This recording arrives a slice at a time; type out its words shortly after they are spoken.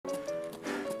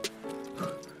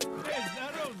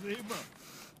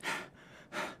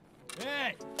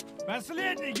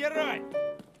Последний герой!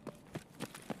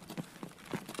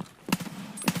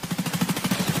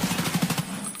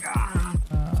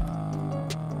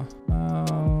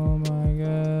 Oh my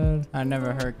god. I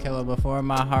never heard Killer before.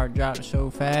 My heart dropped so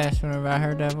fast whenever I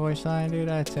heard that voice line, dude.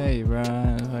 I tell you, bro.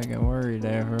 I was fucking worried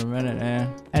there for a minute,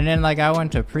 man. And then, like, I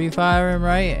went to pre-fire him,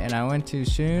 right? And I went too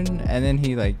soon. And then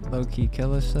he, like, low-key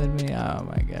killer slid me. Oh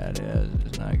my god, dude.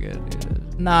 It's not good, dude.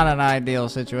 It's not an ideal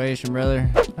situation, brother.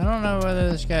 I don't know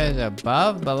whether this guy is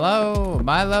above, below,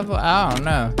 my level. I don't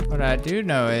know. What I do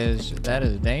know is that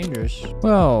is dangerous.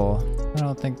 Well, I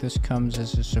don't think this comes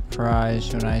as a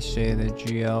surprise when I say that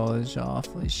GL is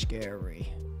awfully scary.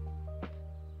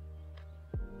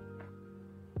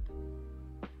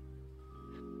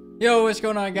 Yo, what's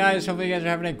going on, guys? Hopefully you guys are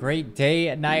having a great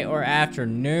day, night, or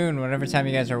afternoon, whatever time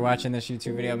you guys are watching this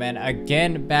YouTube video, man.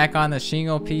 Again, back on the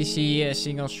single PC,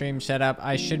 single stream setup.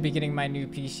 I should be getting my new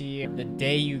PC the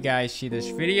day you guys see this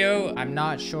video. I'm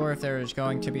not sure if there is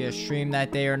going to be a stream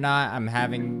that day or not. I'm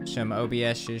having some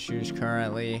OBS issues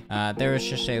currently. There is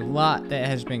just a lot that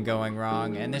has been going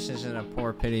wrong, and this isn't a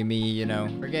poor pity me, you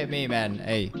know. Forget me, man.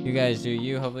 Hey, you guys do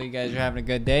you. Hopefully you guys are having a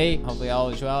good day. Hopefully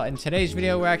all is well. In today's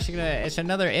video, we're actually gonna, it's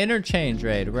another interchange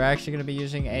raid. We're actually going to be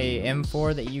using a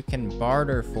M4 that you can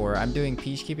barter for. I'm doing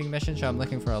peacekeeping missions, so I'm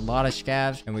looking for a lot of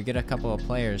scavs, and we get a couple of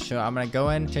players. So I'm going to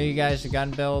go in, show you guys the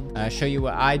gun build, show you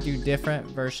what I do different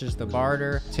versus the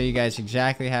barter, tell you guys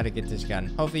exactly how to get this gun.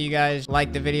 Hopefully you guys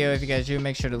like the video. If you guys do,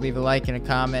 make sure to leave a like and a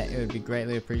comment. It would be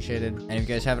greatly appreciated. And if you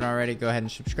guys haven't already, go ahead and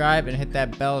subscribe and hit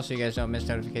that bell so you guys don't miss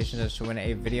notifications as to when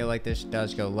a video like this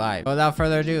does go live. But without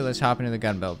further ado, let's hop into the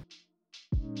gun build.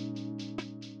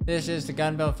 This is the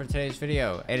gun build for today's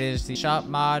video. It is the shop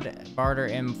mod Barter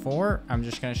M4. I'm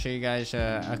just going to show you guys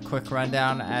a quick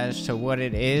rundown as to what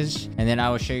it is, and then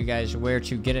I will show you guys where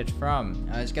to get it from.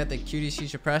 It's got the QDC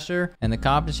suppressor and the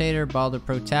compensator, Balder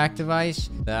Pro tac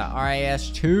device, the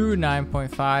RAS2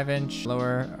 9.5 inch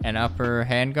lower and upper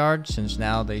handguard, since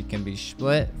now they can be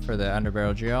split for the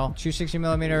underbarrel GL,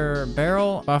 260mm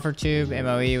barrel, buffer tube,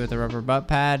 MOE with a rubber butt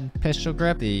pad, pistol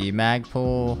grip, the mag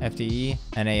pull FDE,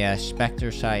 and a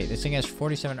Spectre sight. This thing has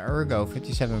 47 ergo,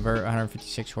 57 vert,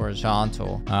 156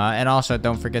 horizontal. And also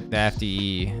don't forget the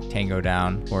FDE tango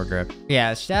down foregrip.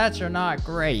 Yeah, stats are not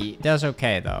great. It does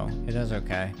okay though. It does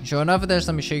okay. So enough of this.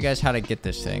 Let me show you guys how to get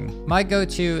this thing. My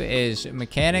go-to is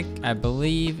mechanic. I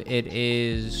believe it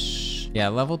is, yeah,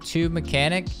 level 2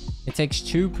 mechanic. It takes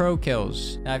 2 pro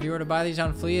kills. Now, if you were to buy these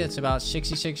on Fleet, it's about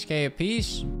 66k a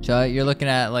piece. So you're looking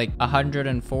at like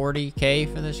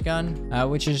 140k for this gun,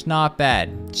 which is not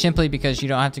bad. Simply because you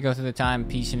don't have to go through the time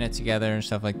piecing it together and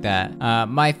stuff like that.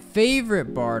 My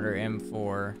favorite Barter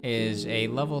M4 is a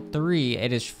level 3.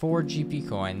 It is 4 GP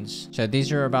coins. So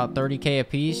these are about 30k a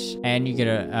piece. And you get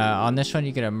a, on this one,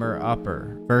 you get a MER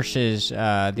upper. Versus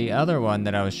the other one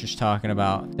that I was just talking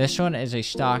about. This one is a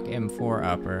stock M4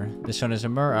 upper. This one is a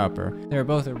MER upper. They're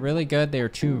both really good. They are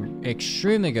 2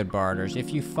 extremely good barters.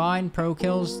 If you find pro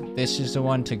kills, this is the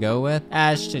one to go with.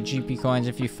 As to GP coins,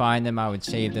 if you find them, I would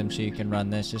save them so you can run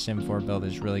this. This M4 build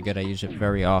is really good. I use it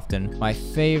very often. My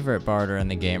favorite barter in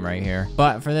the game right here.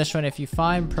 But for this one, if you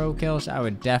find pro kills, I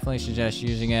would definitely suggest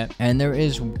using it. And there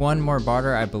is one more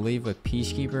barter, I believe, with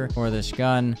Peacekeeper for this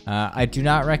gun. I do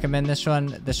not recommend this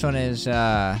one. This one is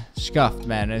scuffed,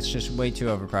 man. It's just way too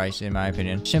overpriced in my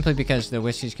opinion. Simply because the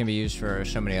whiskeys can be used for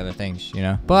so many other things, you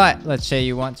know. But let's say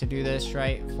you want to do this,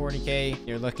 right? 40k,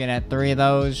 you're looking at 3 of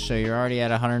those, so you're already at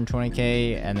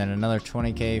 120k, and then another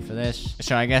 20k for this.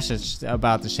 So I guess it's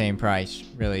about the same price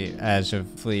really as of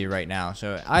Fleet right now.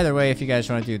 So either way, if you guys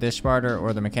want to do this barter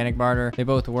or the mechanic barter, they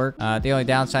both work. The only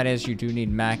downside is you do need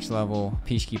max level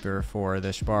Peacekeeper for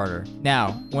this barter.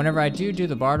 Now, whenever I do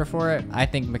the barter for it, I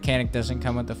think mechanic doesn't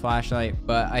come with the flashlight,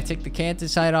 but I take the canted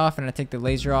sight off and I take the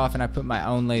laser off and I put my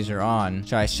own laser on.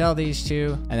 So I sell these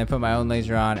 2 and then put my own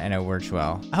laser on, and it works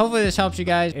well. Hopefully this helps you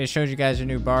guys. It shows you guys a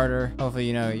new barter. Hopefully,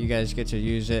 you know, you guys get to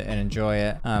use it and enjoy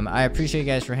it. I appreciate you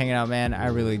guys for hanging out, man. I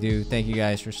really do. Thank you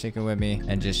guys for sticking with me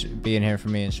and just being here for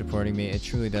me and supporting me. It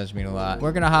truly does mean a lot.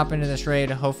 We're gonna hop into this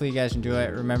raid. Hopefully you guys enjoy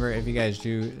it. Remember, if you guys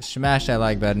do, smash that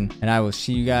like button, and I will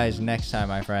see you guys next time,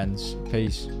 my friends.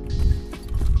 Peace.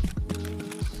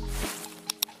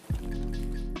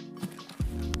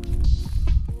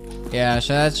 Yeah,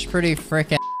 so that's pretty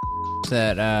freaking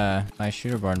that my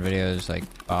shooterborn video is like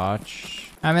botched.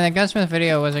 I mean, the gunsmith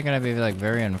video wasn't gonna be like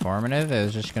very informative. It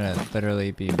was just gonna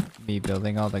literally be me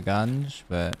building all the guns,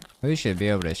 but we should be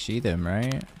able to see them,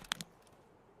 right?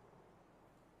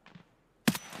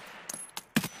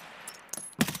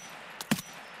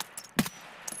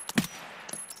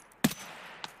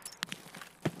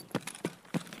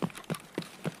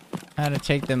 How to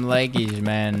take them leggies,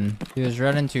 man. He was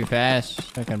running too fast.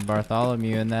 Fucking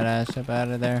Bartholomew and that ass up out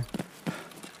of there.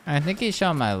 I think he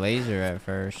shot my laser at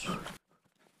first.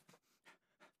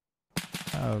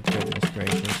 Oh, goodness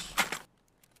gracious.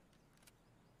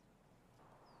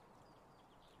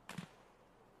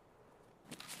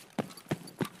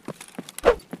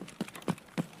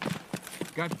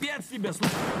 Капец тебе,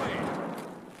 слушай.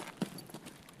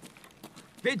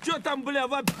 Ты чё там, бля,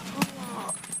 вообще?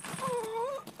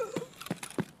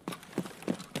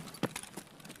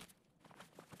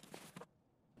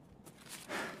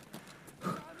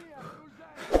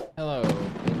 Hello.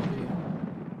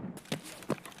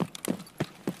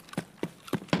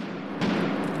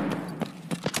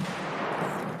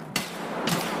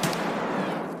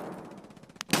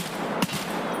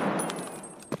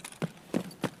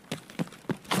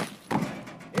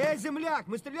 Эй, земляк,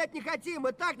 мы стрелять не хотим,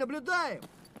 мы так наблюдаем.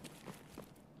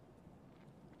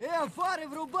 Фары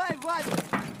врубай, Вадик!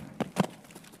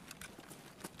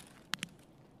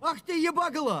 Ах ты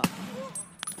ебагла!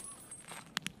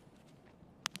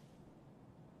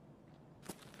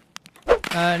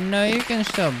 No, you can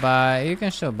still buy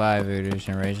voodoos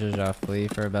and razors off Flea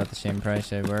for about the same price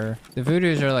they were. The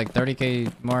voodoos are like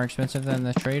 30k more expensive than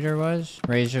the trader was.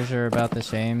 Razors are about the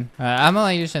same. I'm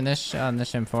only using this on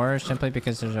this M4 simply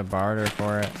because there's a barter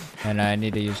for it, and I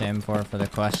need to use M4 for the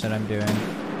quest that I'm doing.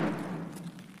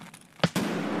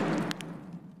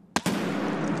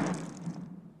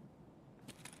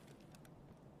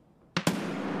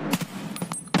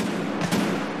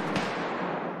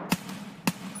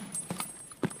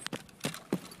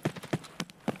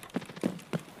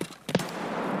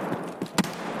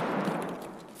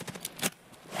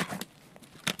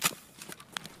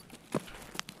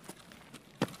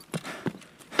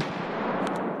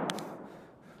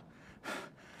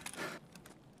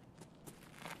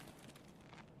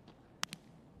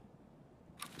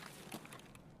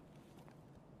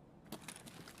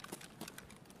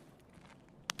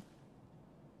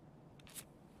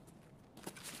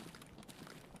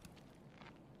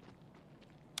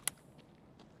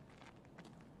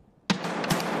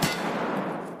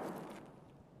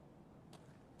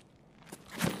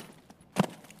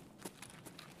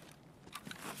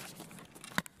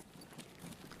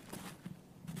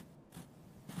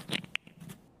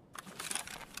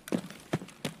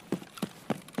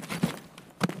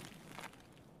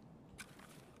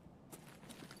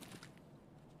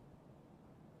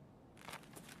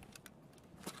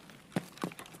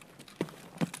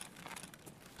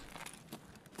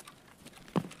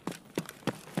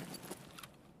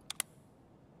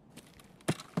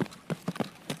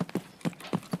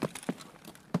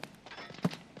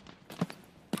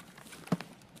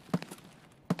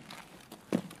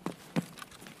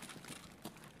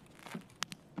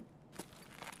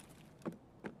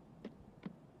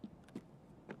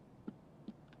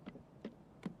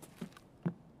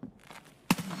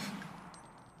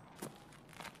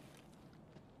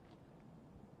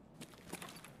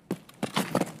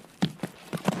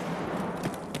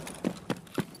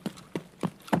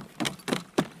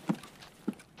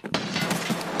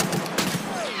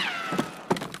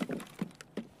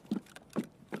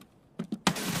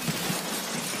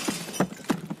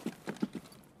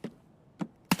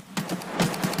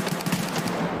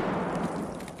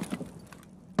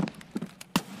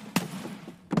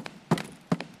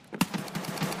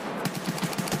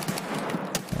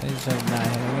 Is it not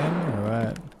hitting him or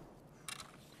what?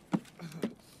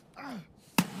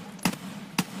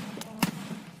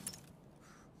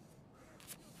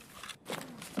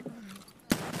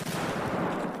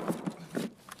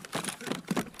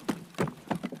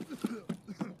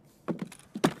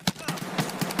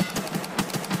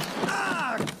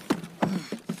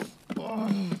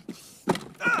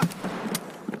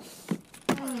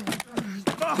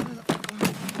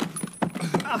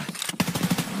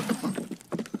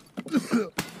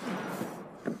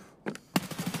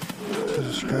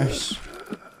 Jesus Christ.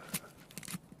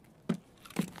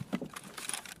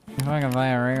 If I can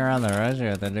find a ring around the rosy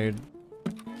with it, dude.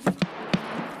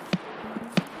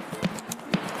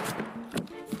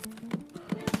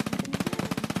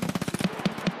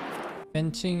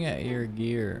 Fencing at your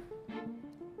gear.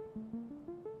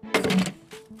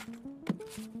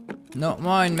 Not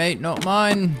mine, mate, not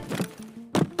mine.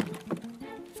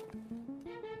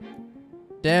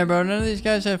 Damn, bro, none of these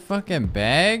guys have fucking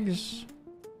bags?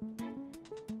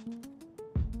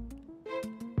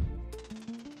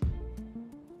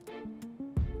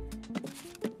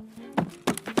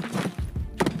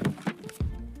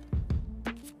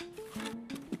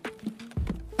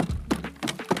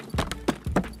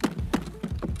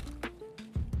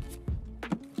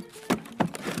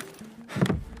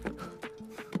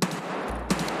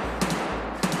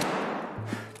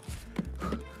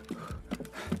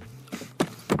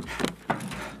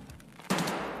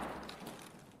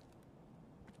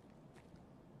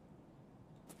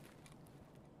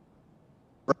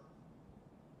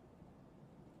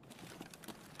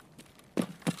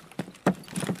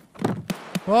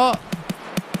 Well,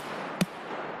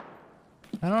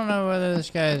 I don't know whether this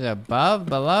guy is above,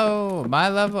 below, my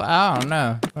level. I don't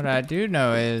know. What I do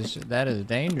know is that is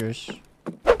dangerous.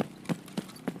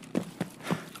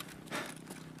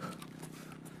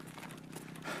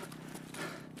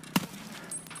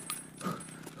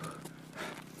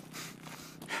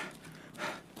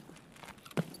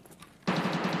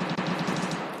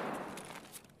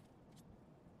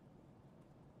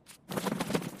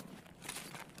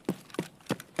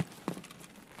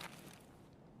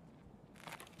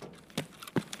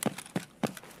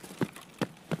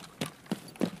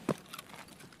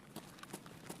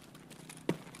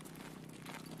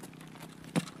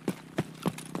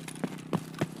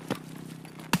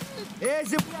 Эй,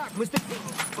 земляк, мы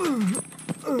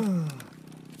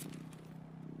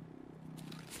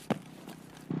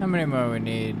How many more we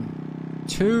need?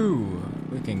 2.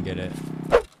 We can get it.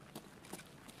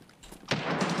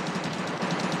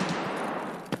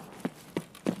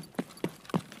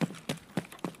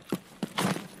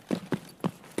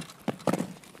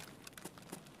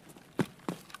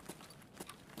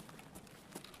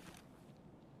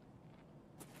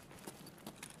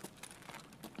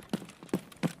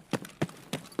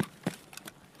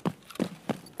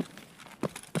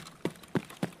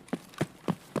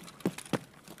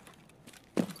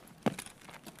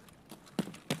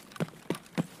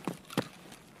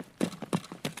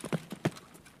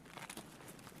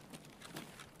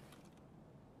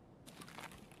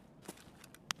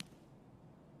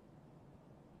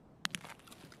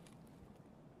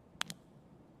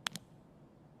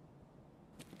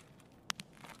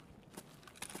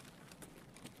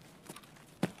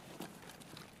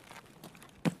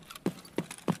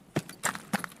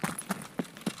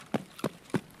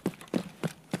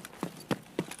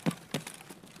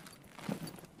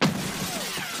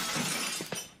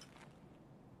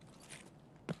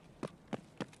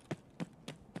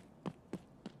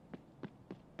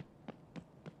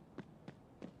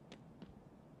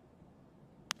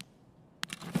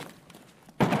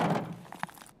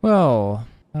 Well,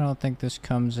 I don't think this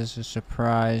comes as a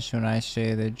surprise when I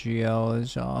say the GL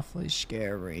is awfully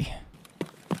scary.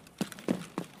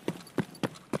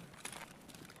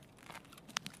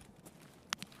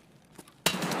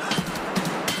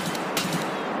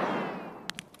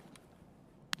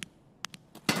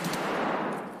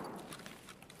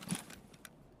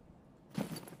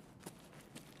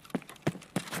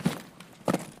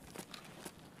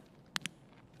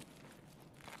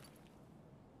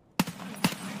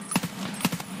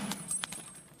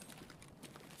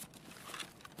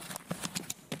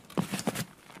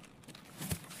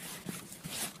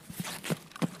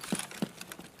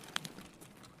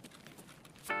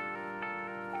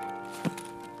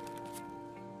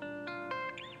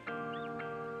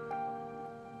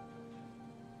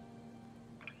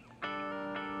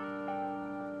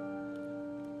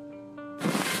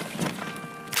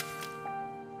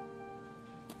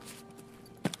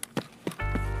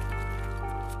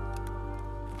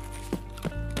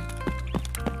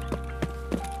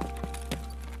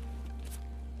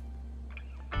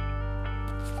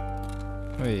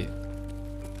 Wait.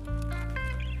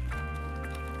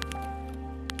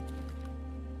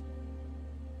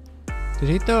 Did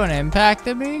he throw an impact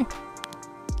at me?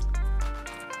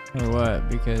 Or what?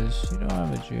 Because you don't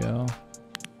have a GL.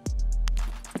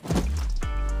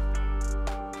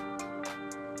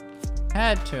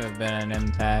 Had to have been an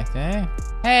impact, eh?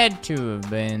 Had to have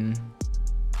been.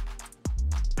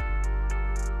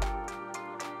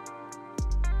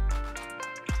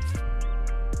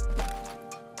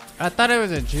 I thought it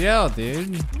was a GL,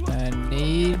 dude. I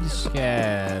need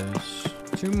scavs.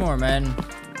 2 more, men.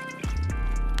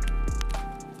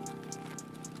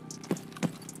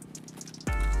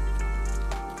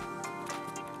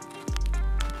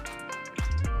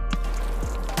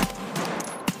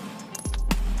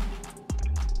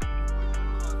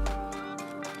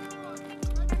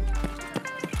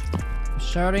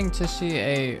 Starting to see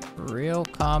a real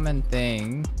common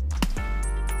thing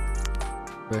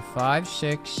with 5,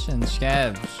 6, and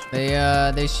scavs.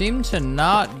 They seem to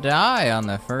not die on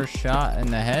the first shot in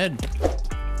the head.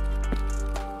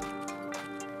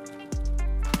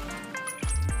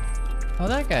 Oh,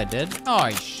 that guy did.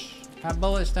 Nice. My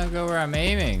bullets don't go where I'm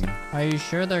aiming. Are you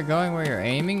sure they're going where you're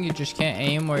aiming? You just can't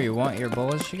aim where you want your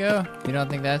bullets to go? You don't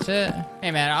think that's it?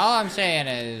 Hey man, all I'm saying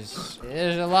is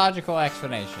there's a logical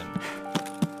explanation.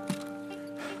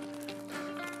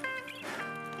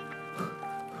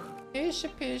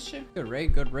 Good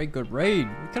raid, good raid, good raid.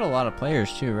 We killed a lot of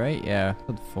players too, right? Yeah,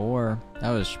 killed 4.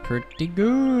 That was pretty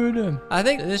good. I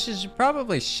think this is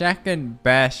probably second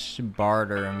best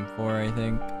Barter M4, I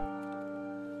think.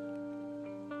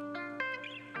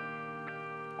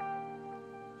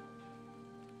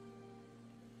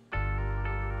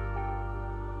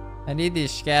 I need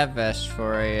these scav vests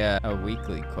for a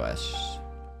weekly quest.